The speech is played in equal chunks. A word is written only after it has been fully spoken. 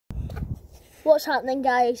What's happening,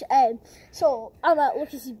 guys? So I'm at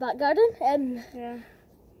Lucas's back garden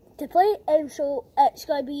to play. So it's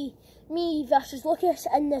gonna be me versus Lucas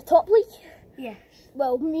in the top league. Yes.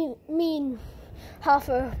 Well, me and half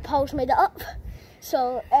our pals made it up.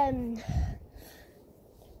 So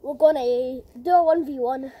we're gonna do a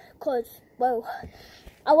 1v1 because, well,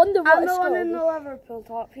 I wonder what I'm it's the one gonna in be. the Liverpool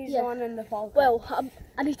top. He's the one in the Falcon. Well,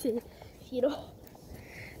 I need to, you know.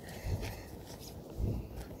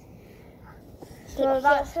 So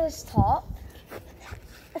that's his top.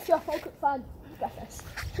 If you're a Falcon fan, get this.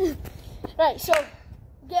 Right, so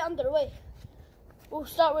get underway. We'll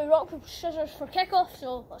start with rock, paper, scissors for kickoff.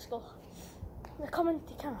 So let's go. They're coming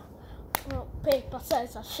to camera. Rock, paper,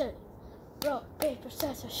 scissors, shoot. Rock, paper,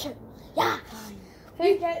 scissors, shoot. Yeah.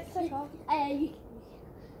 Who gets the top?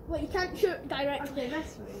 Well, you can't shoot directly. Okay,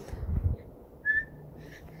 this way.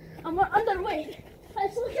 And we're underway.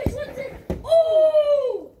 Let's look at something.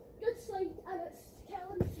 Oh! Good slide, and it's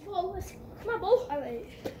Kellen's ball. It's my ball. Alright.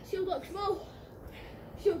 Celldog's ball.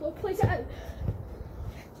 Celldog plays it out.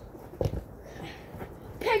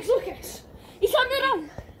 Pegs Lucas. He's on the run.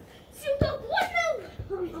 Celldog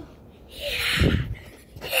 1-0. Yeah.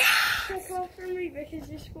 Kick off for me because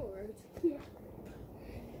you scored. Yeah.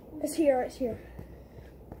 It's here, it's here.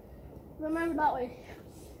 Remember that way.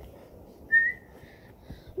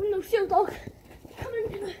 No, Celldog. Coming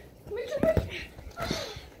to me.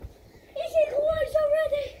 He's equalised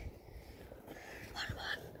already.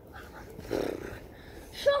 1-1.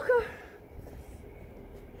 Shocker.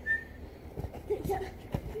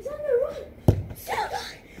 He's on the run. Celldog.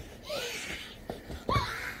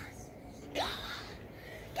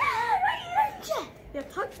 You're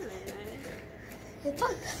punching it, man. You're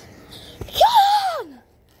punching. Come on!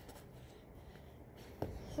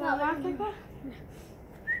 So I'm kicker?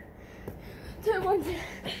 2-1.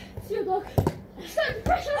 Celldog. Start the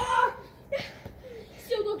pressure.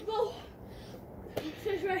 Celldog's ball.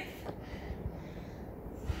 Says right.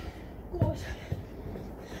 Goes.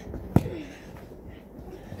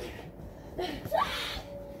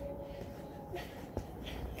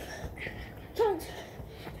 Chance.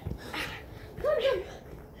 Come.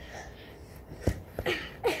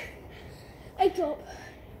 Egg drop.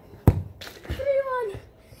 3-1.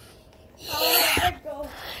 Let's go.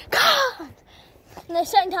 God! And the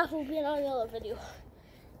second half will be in another video.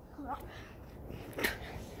 Come on.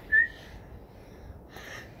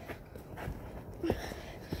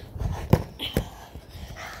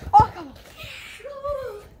 Oh, come on.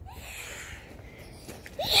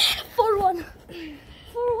 4-1.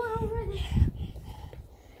 4-1 already.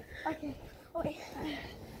 Okay. Wait.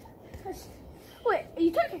 Wait, are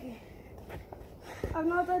you kicking? I'm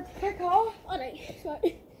not about to kick off. Alright,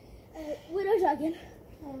 sorry. Where is that again?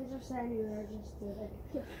 I'm just anywhere, just do it.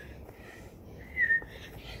 Yeah.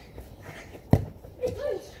 Hey,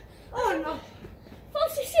 please. Oh no.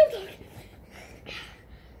 False Celldog.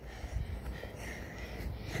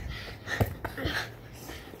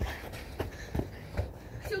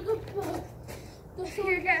 Celldog ball.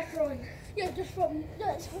 You get thrown. Yeah, just from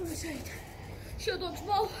the side. Celldog's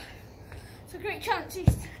ball. It's a great chance.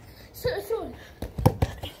 He's throwing.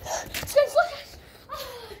 Since Lucas.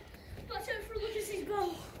 Watch out for Lucas's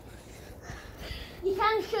ball. You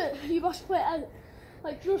can't shoot. You must play it out.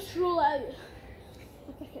 Like just roll it out.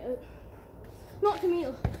 Or kick it out. Not to me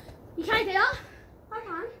though. You can't do that. I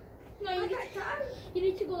can. No, I can. you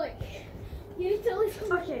need to go like. You need to at least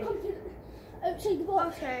come, Okay. come to outside the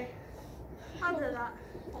box. Okay. I'll do that.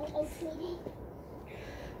 I'll throw the ball.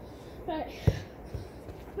 Right.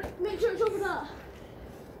 But make sure it's over that.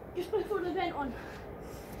 Just before the vent on.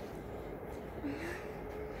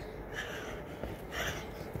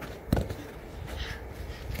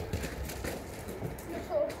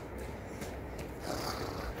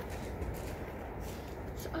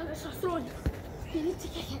 It's a throw. You need to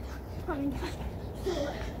kick it. I mean, throw it.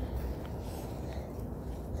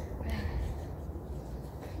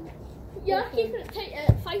 Yeah, keeping it tight.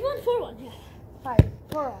 5-1, 4-1, yeah.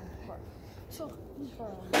 4-1. So,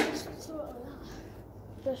 4-1. just throw it like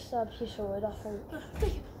that. Just a piece of wood, I think.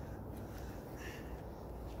 Take it.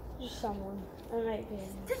 Just someone. It might be.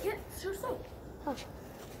 Take it. It's your throw. Huh.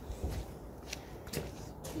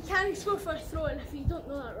 You can't score for a throw in if you don't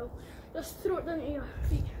know that rule. Just throw it down to your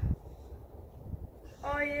feet.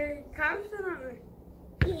 Oh, you confident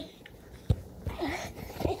at me? Yeah.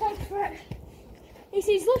 He thanks for it. He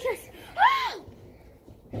says, Lucas. Oh!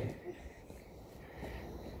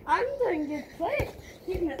 I'm doing good play.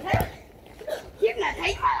 Keeping it tight. Keeping it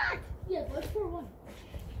tight, my lad. Yeah, but it's 4-1.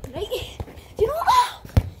 Right? Do you know what?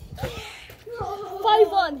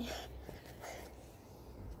 Oh! 5-1.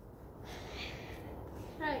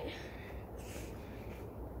 Right.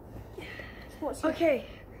 What's okay.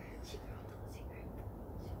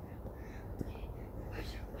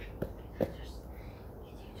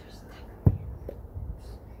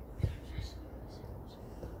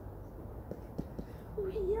 Oh,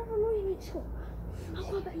 you never know you need to. I'll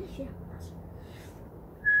go a bit easier.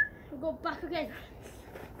 We'll go back again.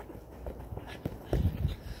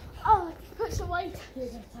 Oh, puts it wide.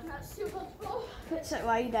 That's too hard to go. Puts it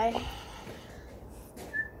wide, eh?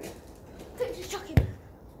 Don't just chuck him.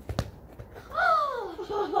 Oh! The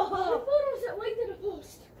ball was it wide in the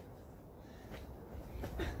post.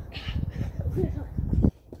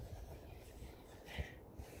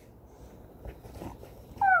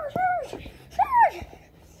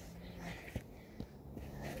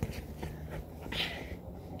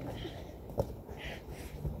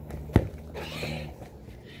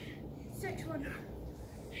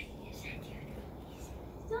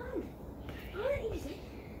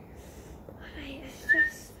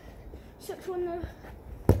 Sixth one now.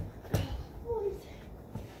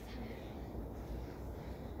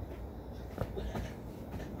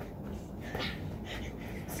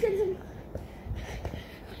 Skins him.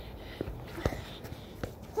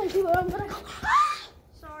 Thank you, I'm gonna go.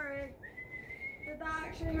 Sorry. Did that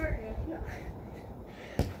actually hurt you? No.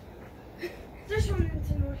 Just wanted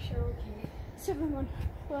to know if you're okay. 7-1.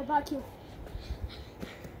 Well, back here.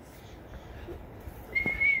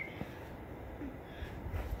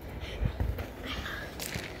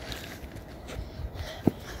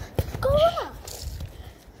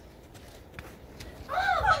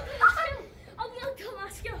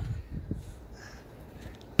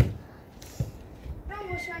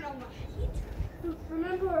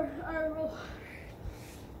 Remember our rule.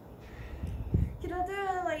 Can I do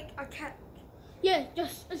like a kick? Yeah,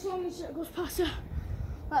 just as long as it goes past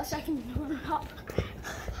that second runner up.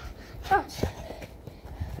 Touch.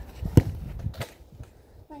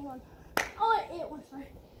 9-1. Oh, 8-1, sorry.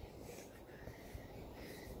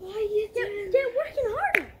 Why are you doing? Get working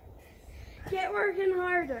harder. Get working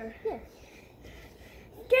harder. Yeah.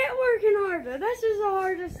 Get working harder. This is the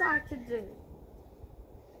hardest I could do.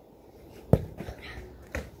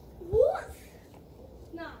 What?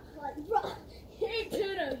 Nah, like, bro, he ain't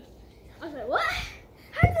doing it. I was like, what?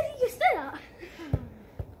 How did he just do that?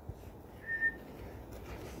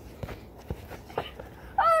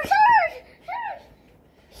 Oh, sorry!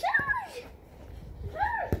 Sorry!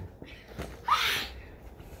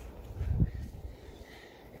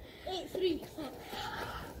 8-3.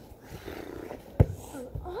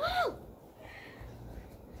 Oh!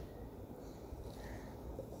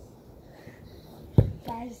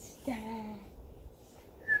 That's that.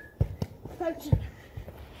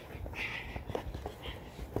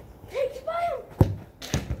 Take the ball.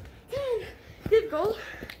 10. Good goal.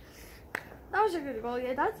 That was a good goal,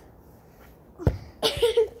 yeah, Dad.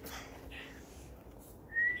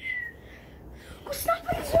 Go snap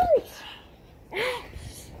it his release.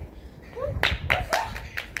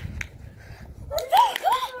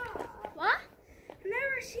 What? I've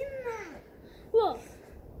never seen that. What?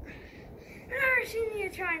 I've never seen you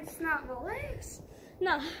try and snap my legs.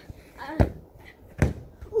 No.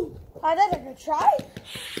 I did a good try.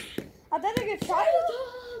 I did a good try.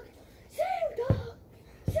 Celldog!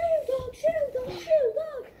 Celldog! Celldog!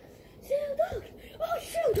 Celldog! Celldog! Oh,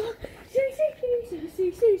 Celldog!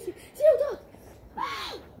 See, Celldog!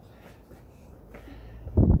 Oh!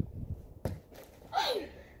 Oh!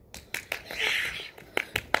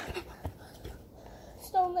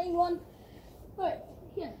 Still 9-1. Wait,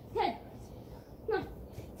 here, 10. No,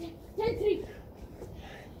 10-3.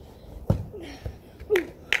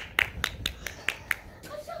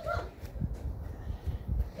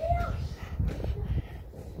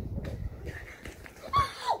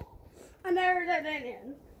 I never did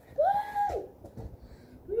anything. Woo!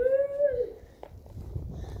 Woo!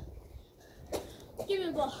 Give me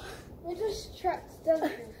the ball. It just tripped, doesn't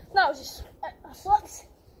it? That was just a flex.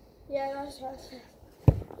 Yeah, that's right.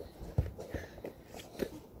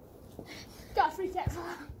 Got a free kick for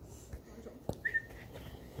that.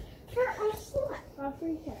 For a slap. A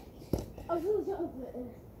free kick. I was really good at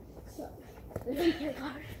it. So, the free kick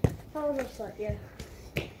hard. That was a slap, yeah.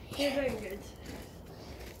 You're doing good.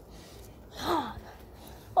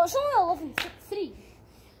 Well, it's only 11-3.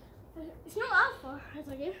 It's not that far as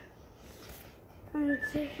a game. I'm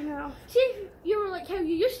taking it off. See if you were like how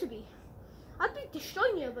you used to be. I'd be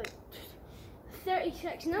destroying you about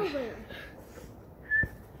 36 now, but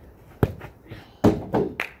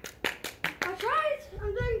I tried.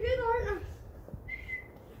 I'm doing good, aren't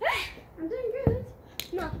I? I'm doing good.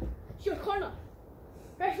 no, it's your corner.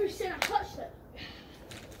 Referee saying I touched it.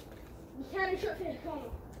 You can't shoot for the corner.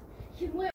 You can wait.